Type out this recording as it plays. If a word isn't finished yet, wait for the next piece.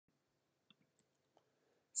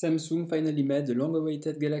Samsung finally made the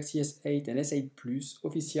long-awaited Galaxy S8 and S8 Plus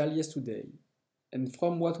official yesterday. And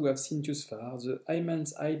from what we have seen thus far, the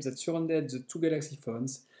immense hype that surrounded the two Galaxy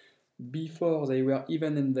phones before they were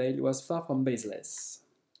even unveiled was far from baseless.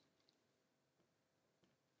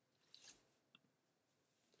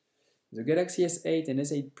 The Galaxy S8 and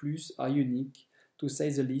S8 Plus are unique, to say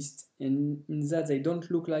the least, in that they don't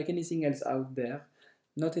look like anything else out there,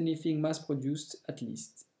 not anything mass-produced at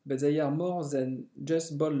least, but they are more than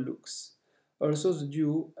just bold looks. Also, the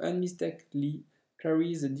duo unmistakably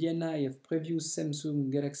carries the DNA of previous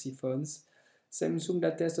Samsung Galaxy phones. Samsung's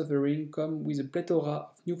latest offering comes with a plethora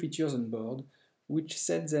of new features on board, which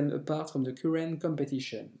set them apart from the current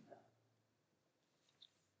competition.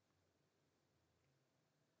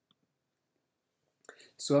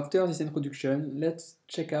 So after this introduction, let's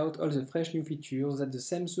check out all the fresh new features that the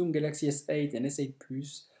Samsung Galaxy S8 and S8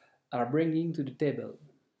 Plus are bringing to the table.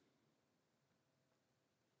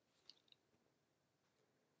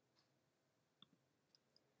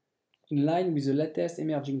 In line with the latest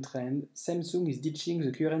emerging trend, Samsung is ditching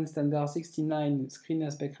the current standard 69 screen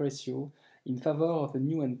aspect ratio in favor of a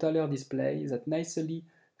new and taller display that nicely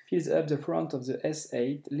fills up the front of the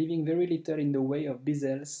S8, leaving very little in the way of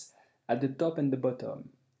bezels at the top and the bottom.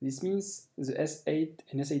 This means the S8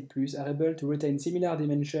 and S8 Plus are able to retain similar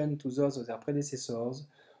dimensions to those of their predecessors,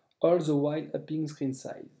 all the while upping screen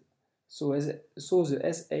size. So the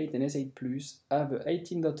S8 and S8 Plus have a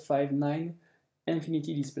 18.59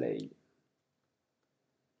 Infinity display.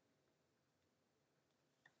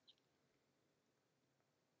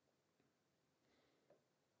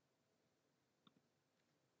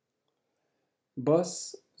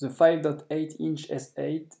 Both the 5.8-inch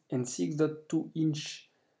S8 and 6.2-inch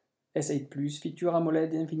S8 Plus feature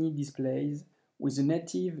AMOLED Infinite displays with a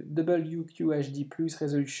native WQHD Plus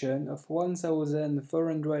resolution of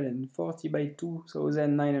 1440 by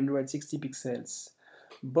 2960 pixels.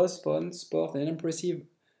 Both phones sport an impressive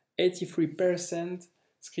 83%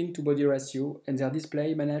 screen-to-body ratio, and their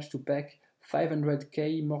display managed to pack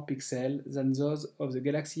 500K more pixels than those of the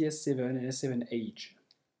Galaxy S7 and S7 Edge.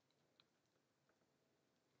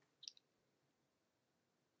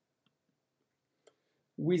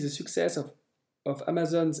 With the success of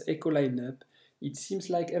Amazon's Echo lineup, it seems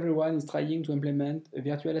like everyone is trying to implement a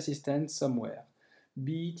virtual assistant somewhere,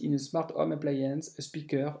 be it in a smart home appliance, a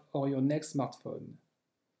speaker, or your next smartphone.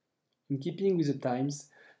 In keeping with the times,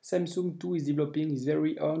 Samsung too is developing its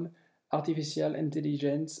very own artificial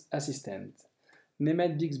intelligence assistant.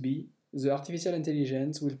 Named Bixby, the artificial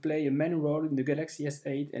intelligence will play a main role in the Galaxy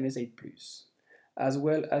S8 and S8 Plus, as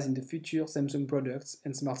well as in the future Samsung products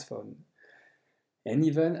and smartphones, and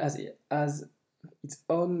even as its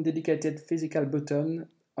own dedicated physical button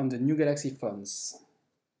on the new Galaxy phones.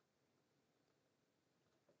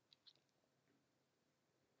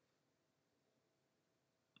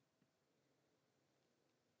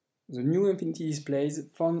 The new Infinity displays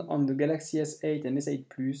found on the Galaxy S8 and S8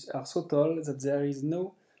 Plus are so tall that there is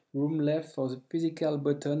no room left for the physical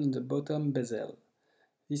button on the bottom bezel.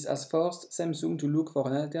 This has forced Samsung to look for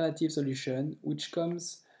an alternative solution, which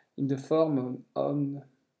comes in the form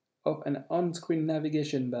of an on-screen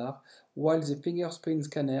navigation bar, while the fingerprint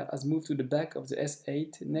scanner has moved to the back of the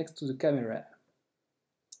S8 next to the camera.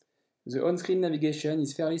 The on-screen navigation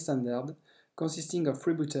is fairly standard, consisting of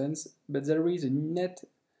 3 buttons, but there is a neat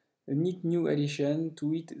new addition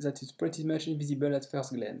to it that is pretty much invisible at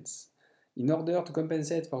first glance. In order to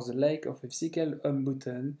compensate for the lack of a physical home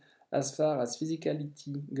button as far as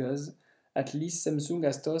physicality goes, at least Samsung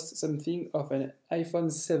has tossed something of an iPhone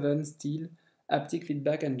 7 style haptic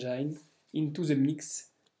feedback engine into the mix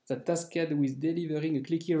that tasked with delivering a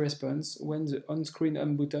clicky response when the on-screen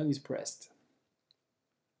home button is pressed.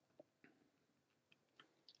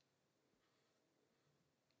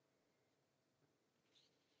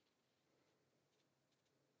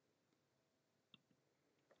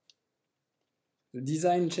 The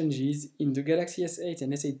design changes in the Galaxy S8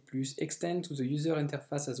 and S8 Plus extend to the user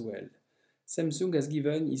interface as well. Samsung has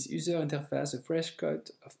given its user interface a fresh coat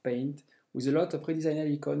of paint with a lot of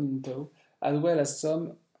redesigned icons in tow, as well as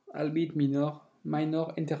some, albeit minor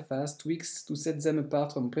interface tweaks to set them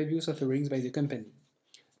apart from previous offerings by the company.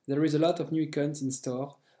 There is a lot of new icons in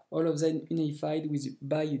store, all of them unified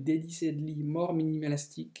by a decidedly more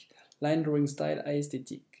minimalistic line drawing style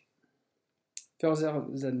aesthetic. Further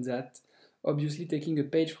than that, obviously taking a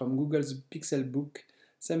page from Google's Pixel book,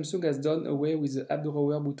 Samsung has done away with the app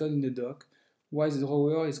drawer button in the dock, while the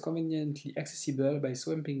drawer is conveniently accessible by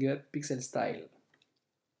swapping up Pixel style.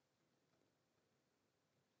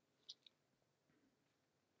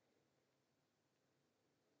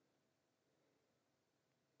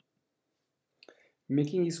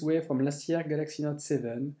 Making its way from last year's Galaxy Note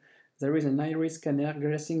 7, there is an iris scanner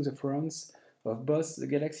gracing the fronts of both the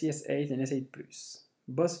Galaxy S8 and S8 Plus.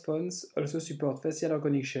 Both phones also support facial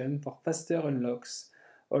recognition for faster unlocks,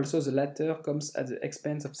 also the latter comes at the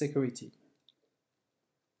expense of security.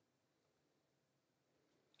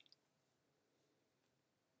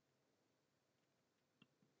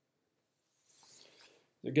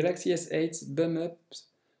 The Galaxy S8 bump up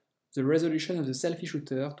the resolution of the selfie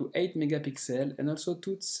shooter to 8 megapixels and also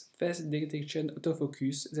touts face detection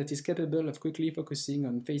autofocus that is capable of quickly focusing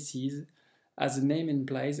on faces, as the name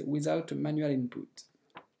implies, without manual input.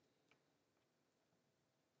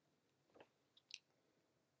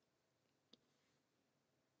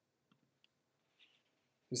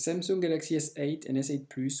 The Samsung Galaxy S8 and S8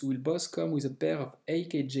 Plus will both come with a pair of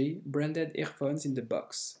AKG branded earphones in the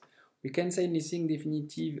box. We can't say anything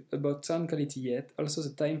definitive about sound quality yet, also the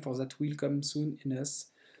time for that will come soon enough,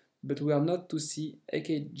 but we are not to see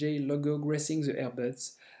AKG logo gracing the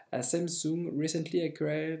earbuds, as Samsung recently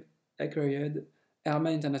acquired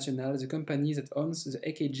Herman International, the company that owns the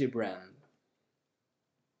AKG brand.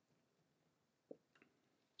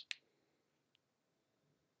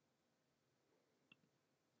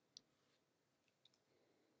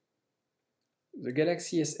 The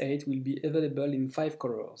Galaxy S8 will be available in 5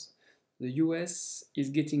 colors. The US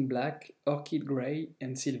is getting black, orchid grey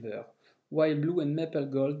and silver, while blue and maple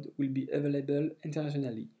gold will be available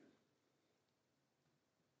internationally.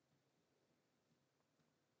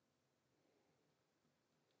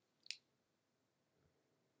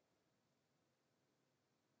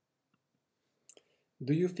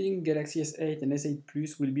 Do you think Galaxy S8 and S8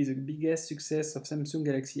 Plus will be the biggest success of Samsung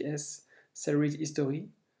Galaxy S series history?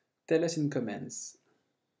 Tell us in comments.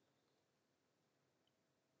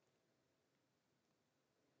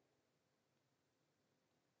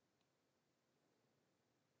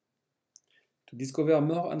 To discover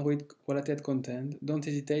more Android-related content, don't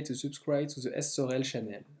hesitate to subscribe to the S Sorel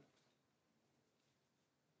channel.